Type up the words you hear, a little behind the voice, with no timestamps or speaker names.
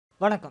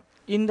வணக்கம்.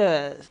 இந்த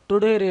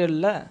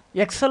டுடோரியலில்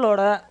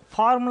எக்ஸலோட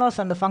ஃபார்முலாஸ்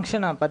அண்ட்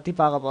ஃபங்க்ஷனை பற்றி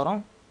பார்க்க போகிறோம்.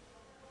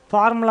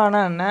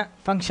 ஃபார்முலானா என்ன,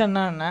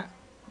 ஃபங்க்ஷன்னா என்ன,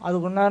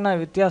 அதுக்கு உண்டான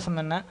வித்தியாசம்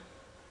என்ன,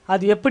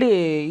 அது எப்படி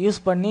யூஸ்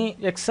பண்ணி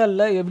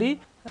எக்ஸலில் எப்படி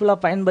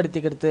ஃபுல்லாக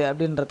பயன்படுத்திக்கிறது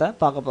அப்படின்றத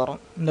பார்க்க போகிறோம்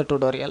இந்த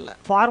டுடோரியலில்.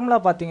 ஃபார்முலா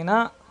பார்த்திங்கன்னா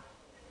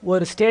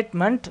ஒரு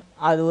ஸ்டேட்மெண்ட்,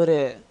 அது ஒரு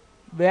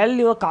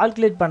வேல்யூவை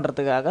கால்குலேட்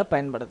பண்ணுறதுக்காக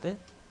பயன்படுது.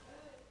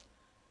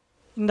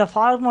 இந்த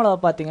ஃபார்முலாவை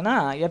பார்த்திங்கன்னா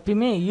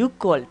எப்பயுமே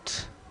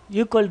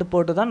ஈக்குவல்ட்டு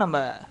போட்டு தான் நம்ம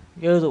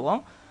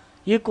எழுதுவோம்.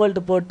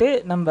 ஈக்குவல்ட்டு போட்டு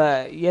நம்ம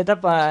எதை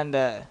இந்த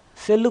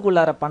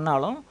செல்லுக்குள்ளார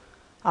பண்ணாலும்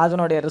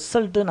அதனுடைய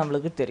ரிசல்ட்டு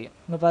நம்மளுக்கு தெரியும்.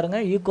 இங்கே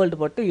பாருங்கள், ஈக்குவல்ட்டு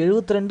போட்டு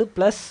 72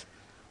 +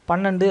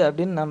 12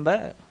 அப்படின்னு நம்ம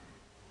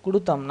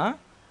கொடுத்தோம்னா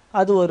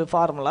அது ஒரு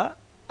ஃபார்முலா.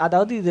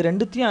 அதாவது இது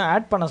ரெண்டுத்தையும்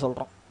ஆட் பண்ண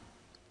சொல்கிறோம்,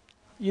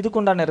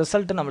 இதுக்குண்டான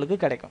ரிசல்ட்டு நம்மளுக்கு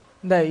கிடைக்கும்.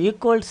 இந்த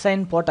ஈக்குவல்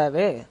சைன்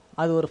போட்டாவே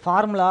அது ஒரு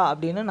ஃபார்முலா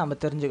அப்படின்னு நம்ம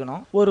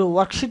தெரிஞ்சுக்கணும். ஒரு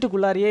ஒர்க்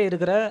ஷீட்டுக்குள்ளாரியே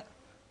இருக்கிற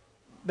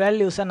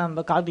வேல்யூஸை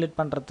நம்ம கால்குலேட்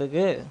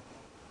பண்ணுறதுக்கு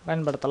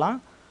பயன்படுத்தலாம்.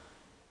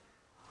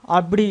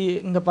 அப்படி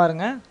இங்கே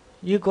பாருங்கள்,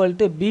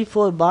 ஈக்குவல்ட்டு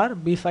B4 பார்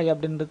B5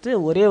 அப்படின்றது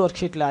ஒரே ஒர்க்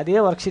ஷீட்டில், அதே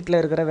ஒர்க் ஷீட்டில்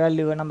இருக்கிற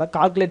வேல்யூவை நம்ம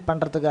கால்குலேட்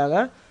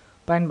பண்ணுறதுக்காக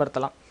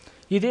பயன்படுத்தலாம்.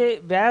 இதே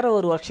வேறு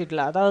ஒரு ஒர்க்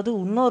ஷீட்டில், அதாவது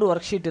இன்னொரு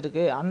ஒர்க் ஷீட்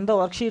இருக்குது, அந்த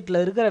ஒர்க் ஷீட்டில்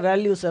இருக்கிற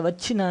வேல்யூஸை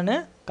வச்சு நான்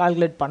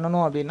கால்குலேட்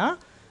பண்ணணும் அப்படின்னா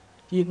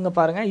இங்கே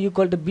பாருங்கள்,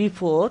 ஈக்குவல்ட்டு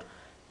B4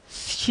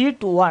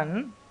 ஷீட் 1,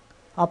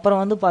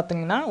 அப்புறம்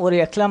பார்த்திங்கன்னா ஒரு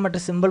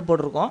எக்ஸ்க்ளமேட்டரி சிம்பிள்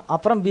போட்டிருக்கோம்,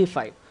 அப்புறம்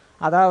B5.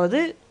 அதாவது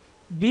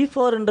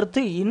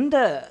B4ன்றது இந்த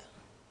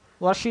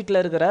ஒர்க்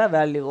ஷீட்டில் இருக்கிற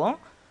வேல்யூவும்,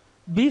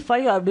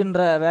 B5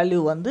 அப்படின்ற வேல்யூ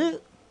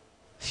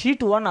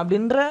ஷீட் 1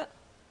 அப்படின்ற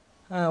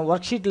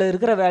ஒர்க் ஷீட்டில்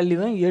இருக்கிற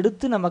வேல்யூவும்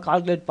எடுத்து நம்ம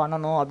கால்குலேட்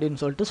பண்ணணும் அப்படின்னு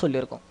சொல்லிட்டு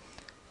சொல்லியிருக்கோம்.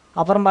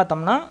 அப்புறம்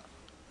பார்த்தோம்னா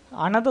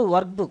அனதர்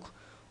ஒர்க் புக்,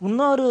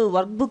 இன்னொரு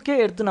ஒர்க் புக்கே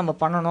எடுத்து நம்ம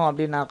பண்ணணும்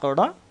அப்படின்னா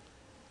கூட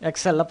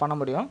எக்ஸலில் பண்ண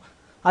முடியும்.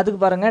 அதுக்கு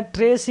பாருங்கள்,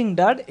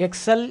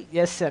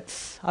 tracing.xlsx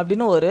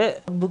அப்படின்னு ஒரு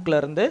ஒர்க் புக்கில்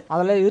இருந்து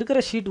அதில் இருக்கிற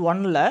ஷீட்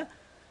 1ல்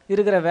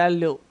இருக்கிற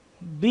வேல்யூ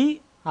B,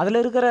 அதில்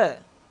இருக்கிற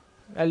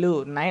வேல்யூ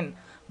 9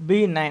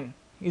 B9,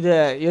 இதை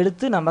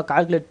எடுத்து நம்ம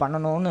கால்குலேட்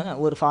பண்ணணும்னு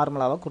ஒரு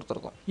ஃபார்முலாவை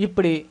கொடுத்துருக்கோம்.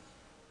 இப்படி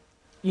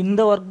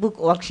இந்த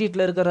ஒர்க்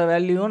ஷீட்டில் இருக்கிற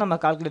வேல்யூவும் நம்ம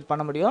கால்குலேட்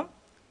பண்ண முடியும்,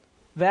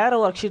 வேறு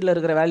ஒர்க் ஷீட்டில்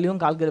இருக்கிற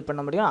வேல்யூவும் கால்குலேட்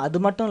பண்ண முடியும். அது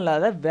மட்டும்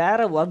இல்லாத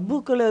வேறு ஒர்க்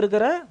புக்கில்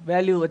இருக்கிற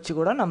வேல்யூ வச்சு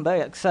கூட நம்ம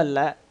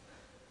எக்ஸலில்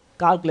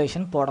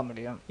கால்குலேஷன் போட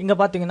முடியும். இங்கே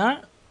பார்த்தீங்கன்னா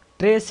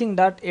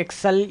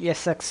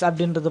tracing.xlsx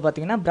அப்படின்றது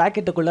பார்த்திங்கன்னா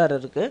ப்ராக்கெட்டுக்குள்ளார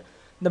இருக்குது.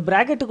 இந்த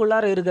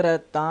ப்ராக்கெட்டுக்குள்ளார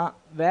இருக்கிறது தான்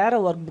வேறு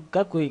ஒர்க்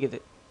புக்காக குறிக்குது.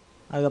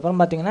 அதுக்கப்புறம்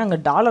பார்த்திங்கன்னா இங்கே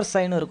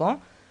 $சைன் இருக்கும்.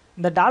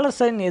 இந்த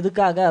 $சைன்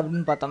எதுக்காக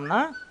அப்படின்னு பார்த்தோம்னா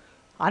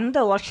அந்த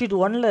ஒர்க் ஷீட்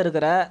 1ல்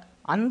இருக்கிற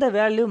அந்த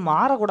வேல்யூ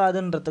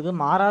மாறக்கூடாதுன்றதுக்கு,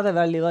 மாறாத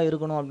வேல்யூவாக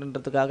இருக்கணும்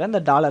அப்படின்றதுக்காக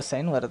இந்த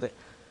 $சைன் வருது.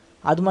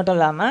 அது மட்டும்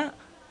இல்லாமல்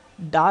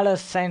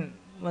 $சைன்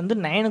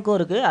 9க்கும்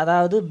இருக்குது.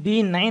 அதாவது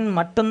B9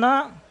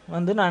 மட்டும்தான்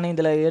நான்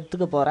இதில்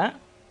எடுத்துக்க போகிறேன்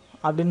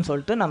அப்படின்னு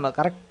சொல்லிட்டு நம்ம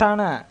கரெக்டான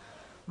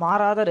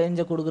மாறாத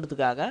ரேஞ்சை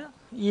கொடுக்கறதுக்காக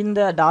இந்த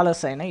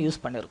 $சைனை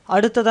யூஸ் பண்ணியிருக்கோம்.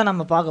 அடுத்ததாக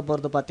நம்ம பார்க்க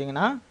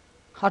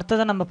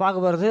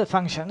போகிறது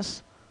ஃபங்க்ஷன்ஸ்.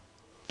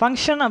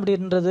 ஃபங்க்ஷன்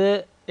அப்படின்றது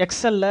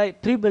எக்ஸலில்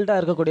ப்ரீபில்டாக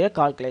இருக்கக்கூடிய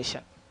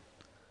கால்குலேஷன்.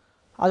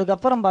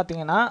 அதுக்கப்புறம்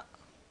பார்த்திங்கன்னா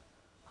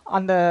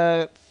அந்த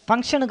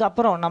ஃபங்க்ஷனுக்கு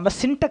அப்புறம் நம்ம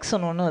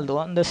சின்டெக்ஸ்னு ஒன்று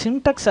எழுதுவோம். இந்த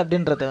சின்டெக்ஸ்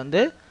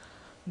அப்படின்றது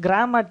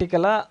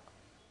கிராமட்டிக்கலாக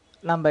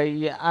நம்ம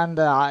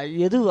அந்த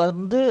எது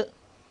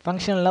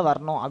ஃபங்க்ஷனில்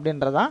வரணும்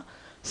அப்படின்றதான்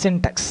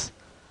சின்டெக்ஸ்.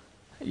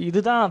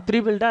 இதுதான்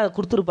ப்ரீபில்டாக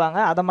கொடுத்துருப்பாங்க,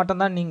 அதை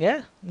மட்டும்தான்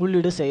நீங்கள்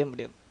உள்ளீடு செய்ய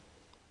முடியும்.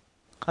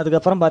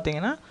 அதுக்கப்புறம்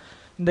பார்த்திங்கன்னா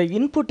இந்த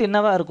இன்புட்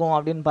என்னவாக இருக்கும்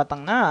அப்படின்னு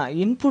பார்த்தாங்கன்னா,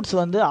 இன்புட்ஸ்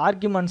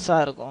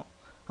ஆர்குமெண்ட்ஸாக இருக்கும்.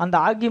 அந்த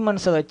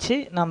ஆர்குமெண்ட்ஸை வச்சு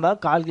நம்ம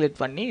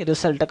கால்குலேட் பண்ணி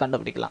ரிசல்ட்டை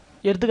கண்டுபிடிக்கலாம்.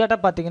 எடுத்துக்காட்டாக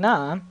பார்த்திங்கன்னா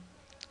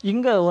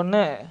இங்கே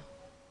ஒன்று,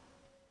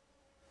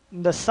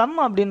 இந்த சம்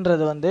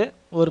அப்படின்றது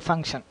ஒரு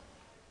ஃபங்க்ஷன்.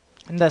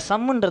 இந்த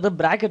சம்முன்றது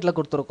ப்ராக்கெட்டில்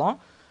கொடுத்துருக்கோம்.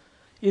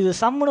 இது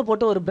சம்முன்னு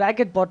போட்டு ஒரு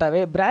ப்ராக்கெட்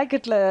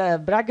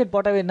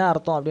போட்டாவே என்ன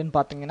அர்த்தம் அப்படின்னு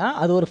பார்த்தீங்கன்னா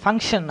அது ஒரு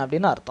ஃபங்க்ஷன்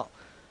அப்படின்னு அர்த்தம்.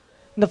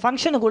 இந்த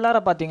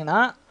ஃபங்க்ஷனுக்குள்ளார பார்த்தீங்கன்னா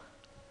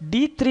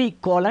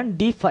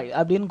D3:D5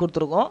 அப்படின்னு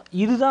கொடுத்துருக்கோம்.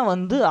 இதுதான்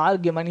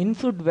ஆர்குமெண்ட்,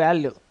 இன்புட்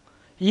வேல்யூ.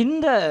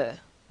 இந்த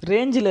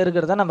ரேஞ்சில்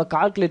இருக்கிறத நம்ம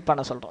கால்குலேட்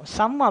பண்ண சொல்கிறோம்.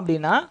 சம்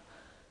அப்படின்னா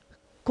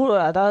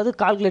அதாவது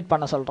கால்குலேட்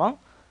பண்ண சொல்கிறோம்.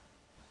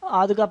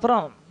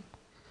 அதுக்கப்புறம்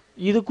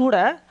இது கூட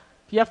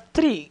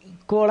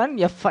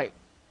F3:F5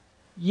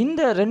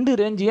 இந்த ரெண்டு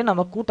ரேஞ்சையும்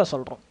நம்ம கூட்ட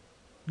சொல்கிறோம்.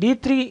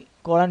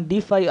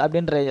 D3:D5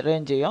 அப்படின்ற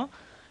ரேஞ்சையும்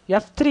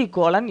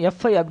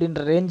F3:F5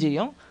 அப்படின்ற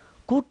ரேஞ்சையும்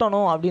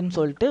கூட்டணும் அப்படின்னு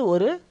சொல்லிட்டு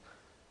ஒரு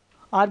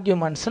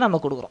ஆர்குமெண்ட்ஸ் நம்ம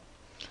கொடுக்குறோம்.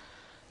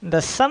 இந்த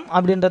சம்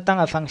அப்படின்றது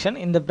தாங்க ஃபங்க்ஷன்,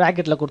 இந்த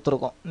ப்ராக்கெட்டில்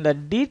கொடுத்துருக்கோம். இந்த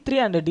D3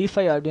 அண்ட்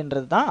D5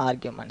 அப்படின்றது தான்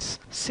ஆர்குமெண்ட்ஸ்.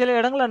 சில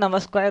இடங்களில் நம்ம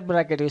ஸ்கொயர்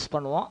ப்ராக்கெட் யூஸ்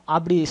பண்ணுவோம்.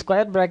 அப்படி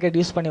ஸ்கொயர் ப்ராக்கெட்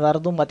யூஸ் பண்ணி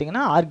வரதும்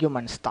பார்த்திங்கன்னா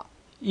ஆர்குமெண்ட்ஸ் தான்.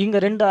 இங்கே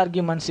 2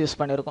 ஆர்குமெண்ட்ஸ் யூஸ்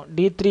பண்ணியிருக்கோம்.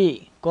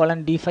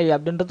 D3:D5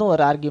 அப்படின்றதும்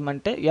ஒரு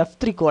ஆர்குமெண்ட்டு,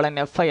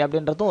 F3:F5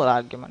 அப்படின்றதும் ஒரு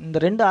ஆர்குமெண்ட். இந்த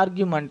 2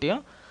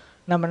 ஆர்குமெண்ட்டையும்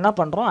நம்ம என்ன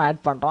பண்ணுறோம்,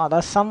 ஆட் பண்ணுறோம்.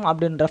 அதாவது சம்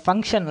அப்படின்ற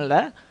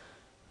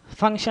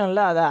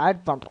ஃபங்க்ஷனில் அதை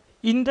ஆட் பண்ணுறோம்.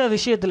 இந்த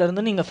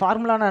விஷயத்துலேருந்து நீங்கள்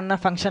ஃபார்முலானா என்ன,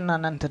 ஃபங்க்ஷன்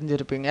என்னன்னு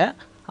தெரிஞ்சிருப்பீங்க.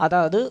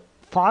 அதாவது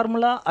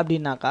ஃபார்முலா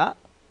அப்படின்னாக்கா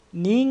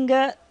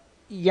நீங்கள்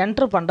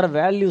என்ட்ரு பண்ணுற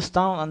வேல்யூஸ்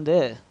தான்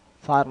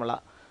ஃபார்முலா.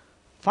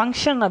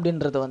 ஃபங்க்ஷன்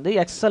அப்படின்றது வந்து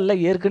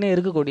எக்ஸலில் ஏற்கனவே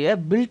இருக்கக்கூடிய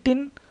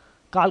பில்டின்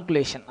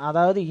கால்குலேஷன்.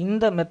 அதாவது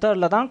இந்த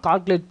மெத்தடில் தான்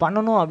கால்குலேட்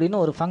பண்ணணும் அப்படின்னு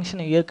ஒரு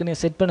ஃபங்க்ஷனை ஏற்கனவே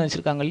செட் பண்ணி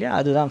வச்சுருக்காங்க இல்லையா,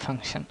 அதுதான்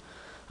ஃபங்க்ஷன்.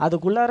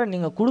 அதுக்குள்ளார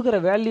நீங்கள் கொடுக்குற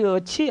வேல்யூவை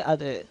வச்சு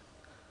அது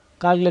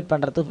கால்குலேட்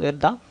பண்ணுறதுக்கு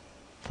பேர் தான்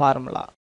ஃபார்முலா.